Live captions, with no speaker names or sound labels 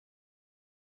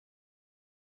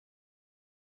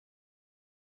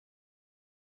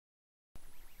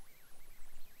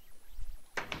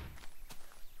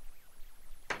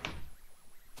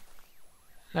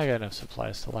I got enough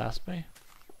supplies to last me.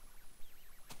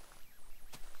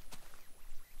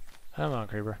 Come on,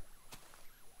 creeper.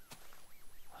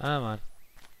 Come on.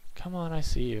 Come on, I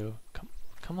see you.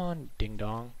 Come on, ding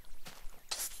dong.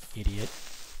 Idiot.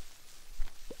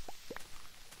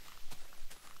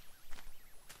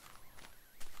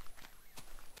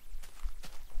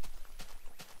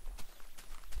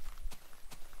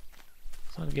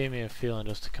 Someone gave me a feeling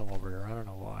just to come over here. I don't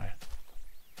know why.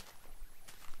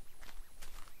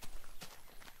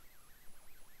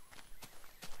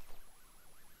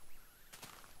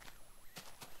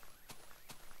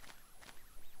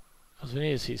 Because we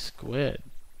need to see squid.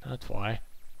 That's why.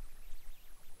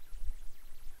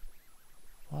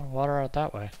 A lot of water out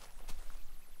that way.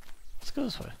 Let's go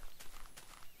this way.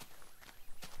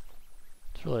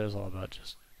 This really is all about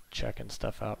just checking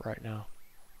stuff out right now.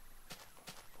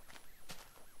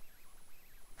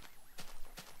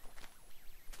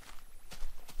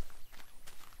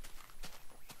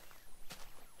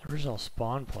 The original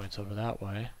spawn point's over that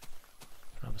way.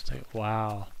 If I'm not mistaken.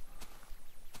 Wow.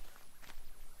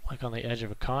 Like on the edge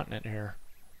of a continent here.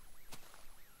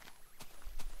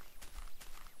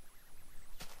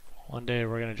 One day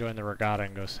we're going to join the regatta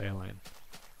and go sailing.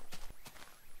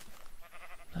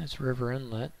 Nice river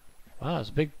inlet. Wow, there's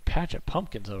a big patch of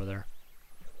pumpkins over there.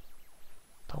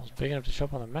 That was big enough to show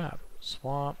up on the map.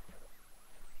 Swamp.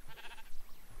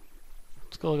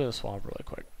 Let's go look at the swamp really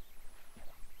quick.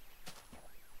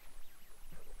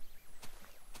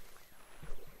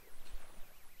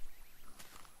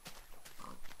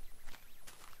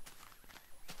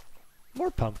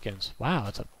 More pumpkins. Wow,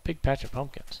 it's a big patch of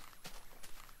pumpkins.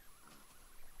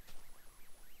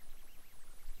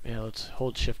 Yeah, let's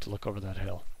hold shift to look over that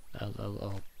hill.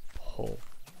 A hole.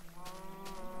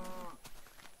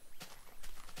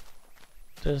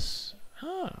 This...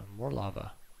 more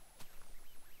lava.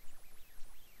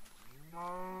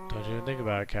 Don't even think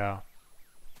about it, cow.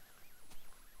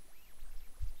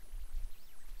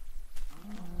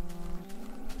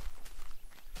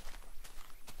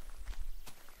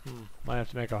 Might have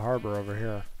to make a harbor over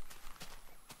here.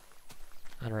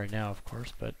 Not right now, of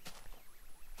course, but...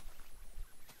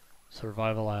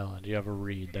 Survival Island. You have a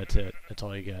reed. That's it. That's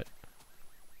all you get.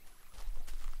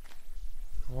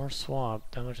 More swamp.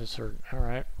 That much is certain.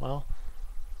 Alright, well...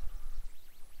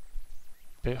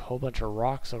 Big whole bunch of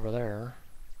rocks over there.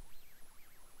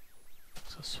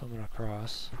 So swimming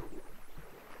across.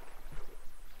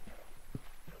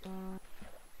 You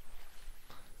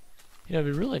know,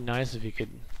 it'd be really nice if you could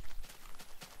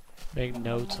make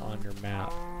notes on your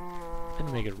map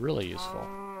and make it really useful.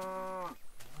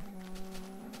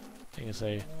 I think it's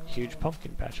a huge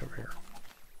pumpkin patch over here.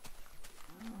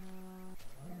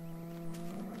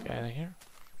 Got anything here?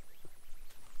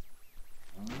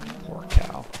 Poor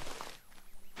cow.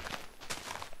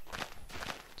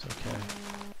 It's okay.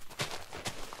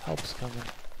 Help's coming.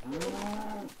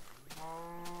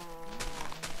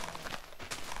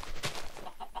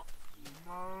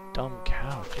 Dumb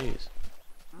cow, jeez.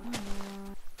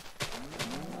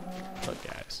 Look,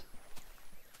 guys.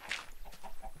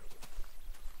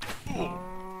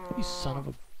 You son of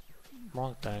a...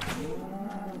 Wrong thing.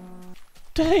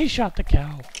 He shot the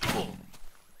cow.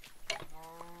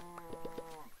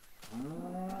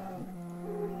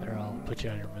 There, I'll put you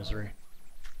out of your misery.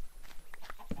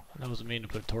 That wasn't mean to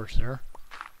put a torch there.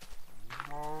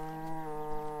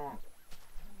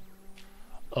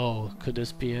 Oh, could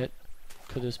this be it?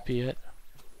 Could this be it?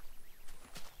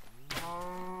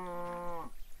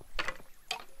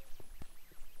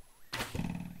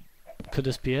 Could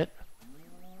this be it?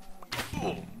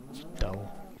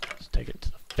 No. Let's take it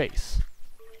to the face.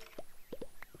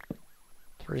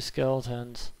 3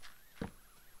 skeletons.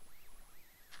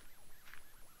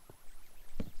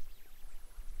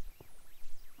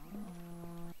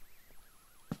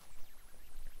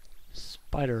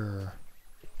 Spider.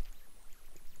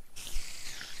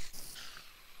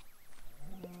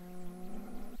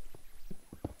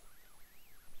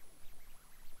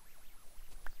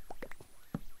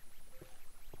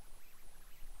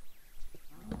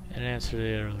 In answer to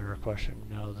the earlier question,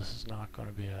 no, this is not going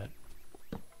to be it.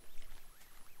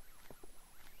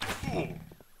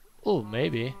 Oh,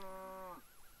 maybe.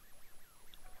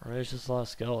 Or maybe it's just a lot of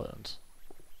skeletons.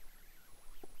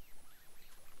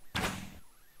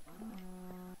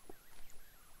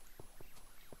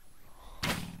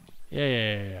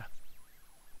 Yeah.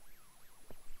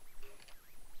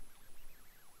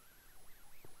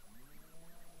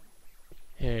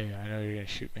 Yeah, I know you're gonna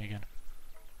shoot me again.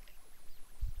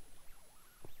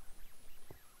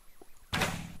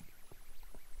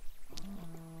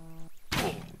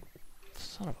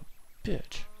 Son of a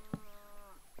bitch.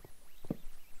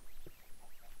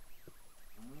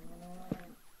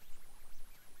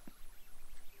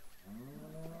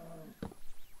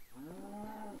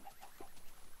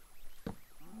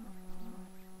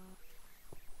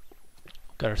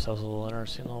 Got ourselves a little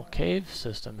interesting little cave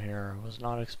system here. Was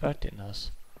not expecting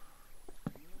this.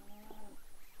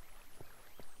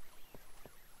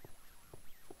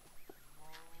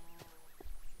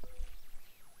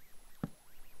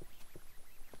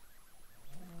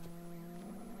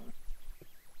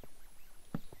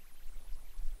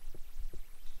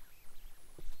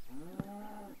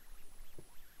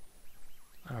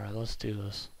 Alright, let's do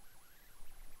this.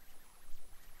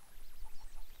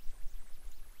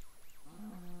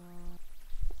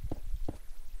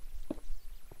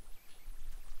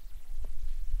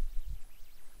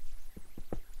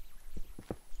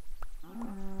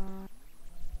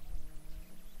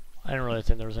 I didn't really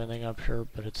think there was anything up here,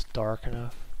 but it's dark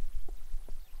enough.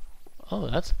 Oh,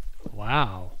 that's...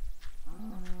 wow.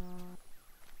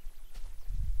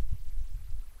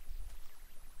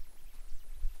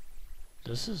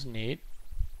 This is neat.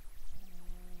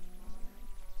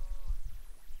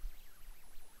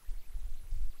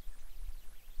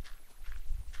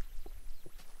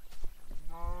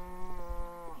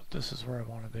 This is where I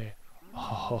want to be.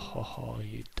 Oh,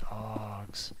 you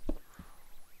dogs.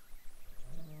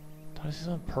 Do I see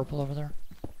something purple over there?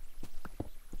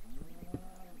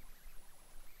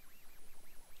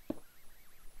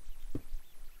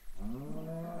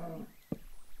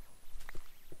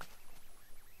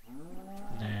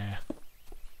 Nah.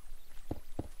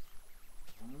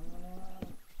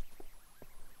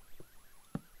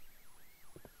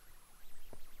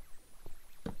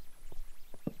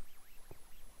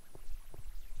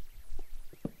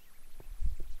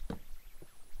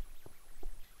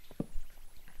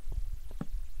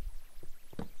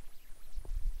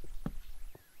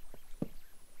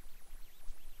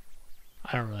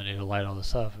 I don't really need to light all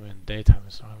this up. I mean, daytime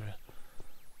is not good.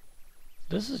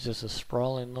 This is just a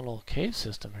sprawling little cave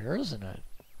system here, isn't it?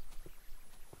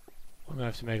 I'm gonna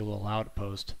have to make a little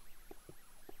outpost.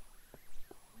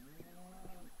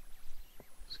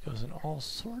 This goes in all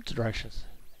sorts of directions.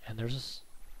 And there's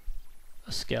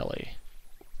a skelly.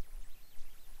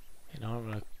 You know, I'm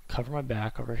gonna cover my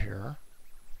back over here.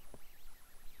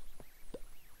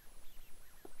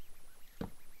 At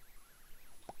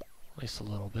least a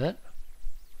little bit.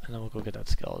 And then we'll go get that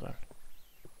skeleton.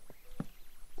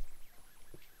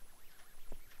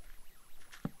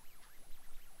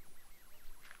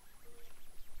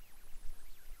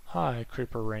 Hi,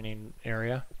 creeper raining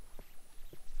area.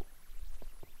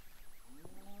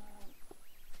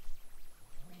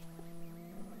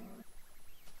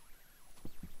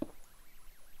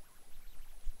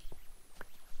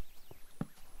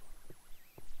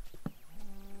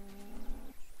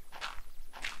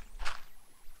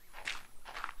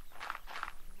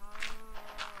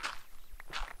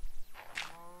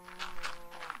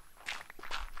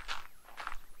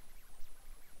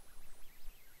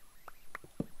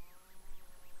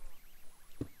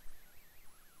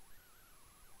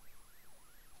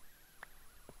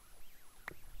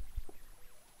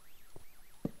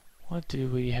 What do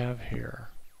we have here?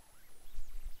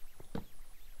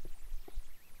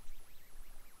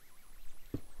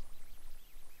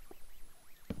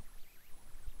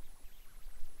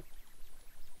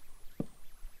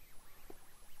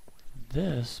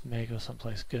 This may go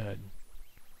someplace good.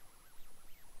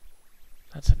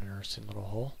 That's an interesting little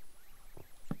hole.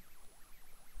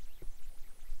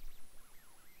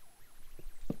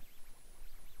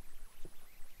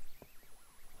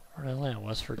 Where did I land?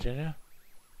 West Virginia?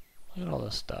 Look at all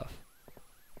this stuff.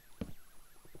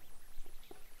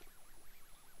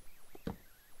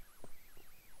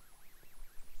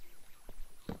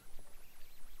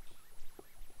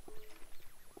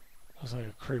 Looks like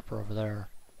a creeper over there.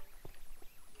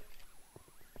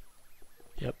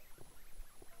 Yep.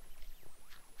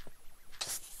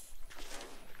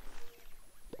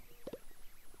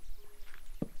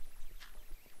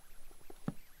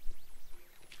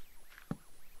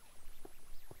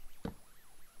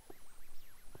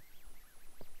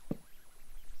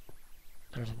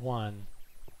 There's one.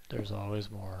 There's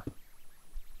always more.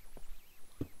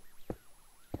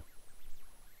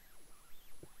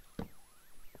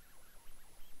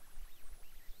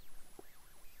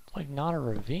 It's like not a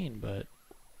ravine, but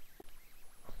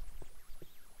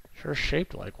sure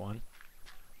shaped like one.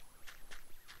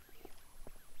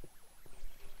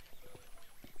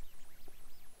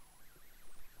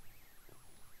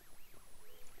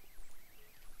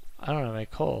 I don't have any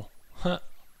coal. Huh.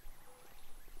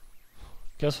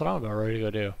 Guess what I'm about ready to go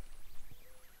do?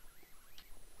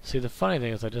 See, the funny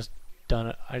thing is I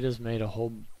just made a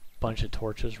whole bunch of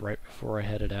torches right before I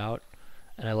headed out,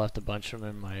 and I left a bunch of them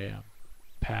in my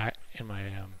pack, in my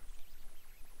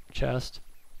chest.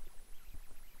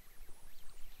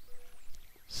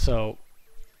 So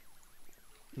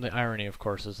The irony, of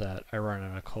course, is that I run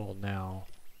out of coal now.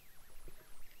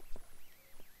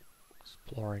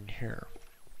 Exploring here.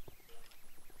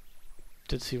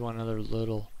 Did see one other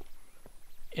little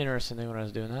interesting thing when I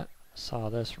was doing that. Saw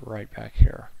this right back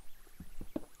here.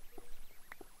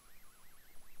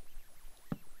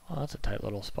 Well, that's a tight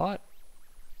little spot.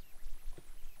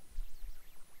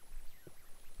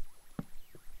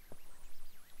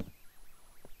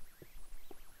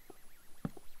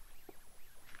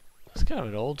 It's kind of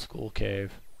an old school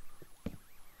cave.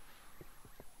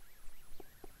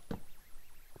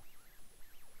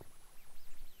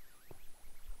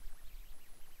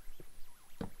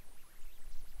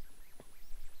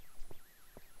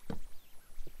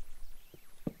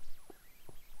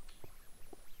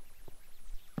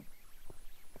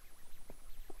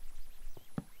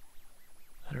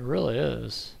 It really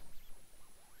is.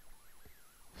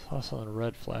 Saw something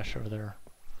red flash over there.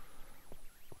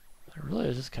 It really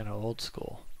is just kind of old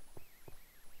school.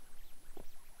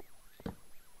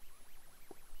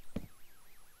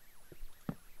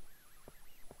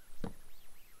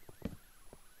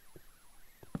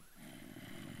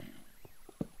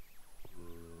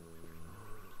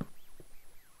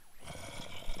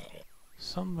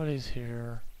 Somebody's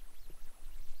here.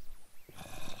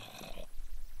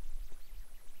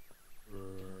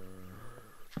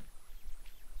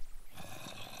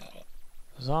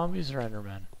 Zombies or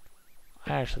Endermen?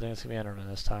 I actually think it's gonna be Enderman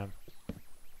this time.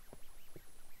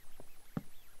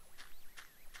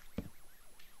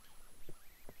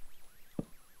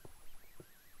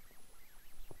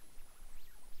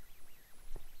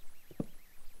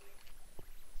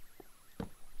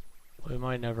 We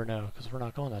might never know, because we're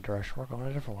not going that direction, we're going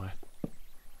a different way.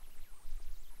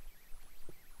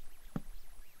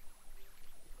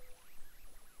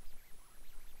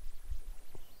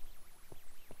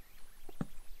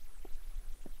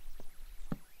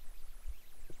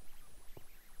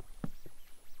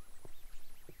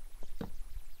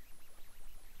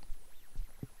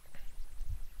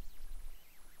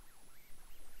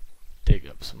 Dig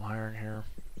up some iron here.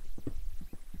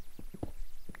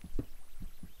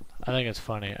 I think it's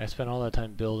funny. I spent all that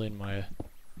time building my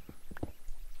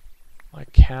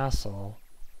castle,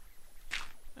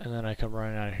 and then I come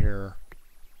running out of here.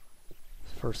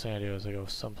 First thing I do is I go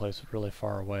someplace really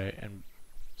far away and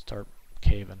start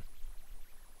caving.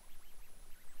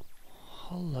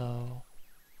 Hello.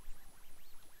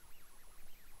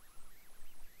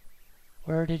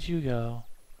 Where did you go?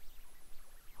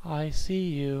 I see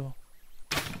you.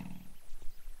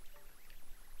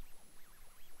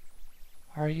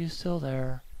 Are you still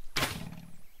there?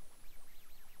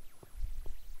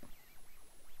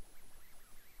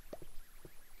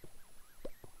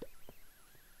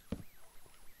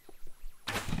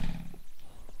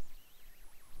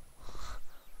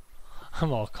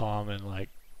 I'm all calm and like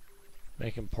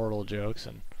making portal jokes,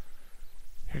 and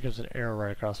here comes an arrow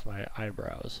right across my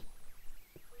eyebrows.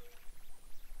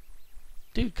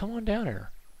 Dude, come on down here.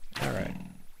 Alright.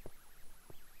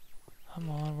 Come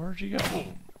on, where'd you go?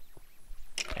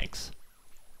 Thanks.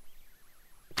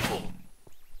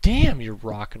 Damn, you're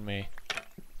rocking me.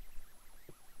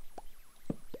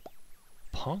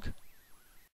 Punk?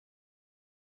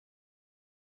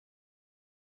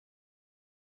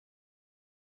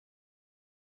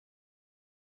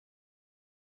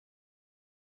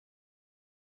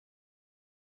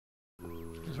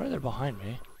 He's right there behind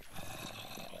me.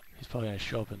 He's probably gonna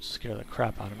show up and scare the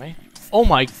crap out of me. Oh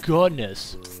my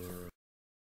goodness!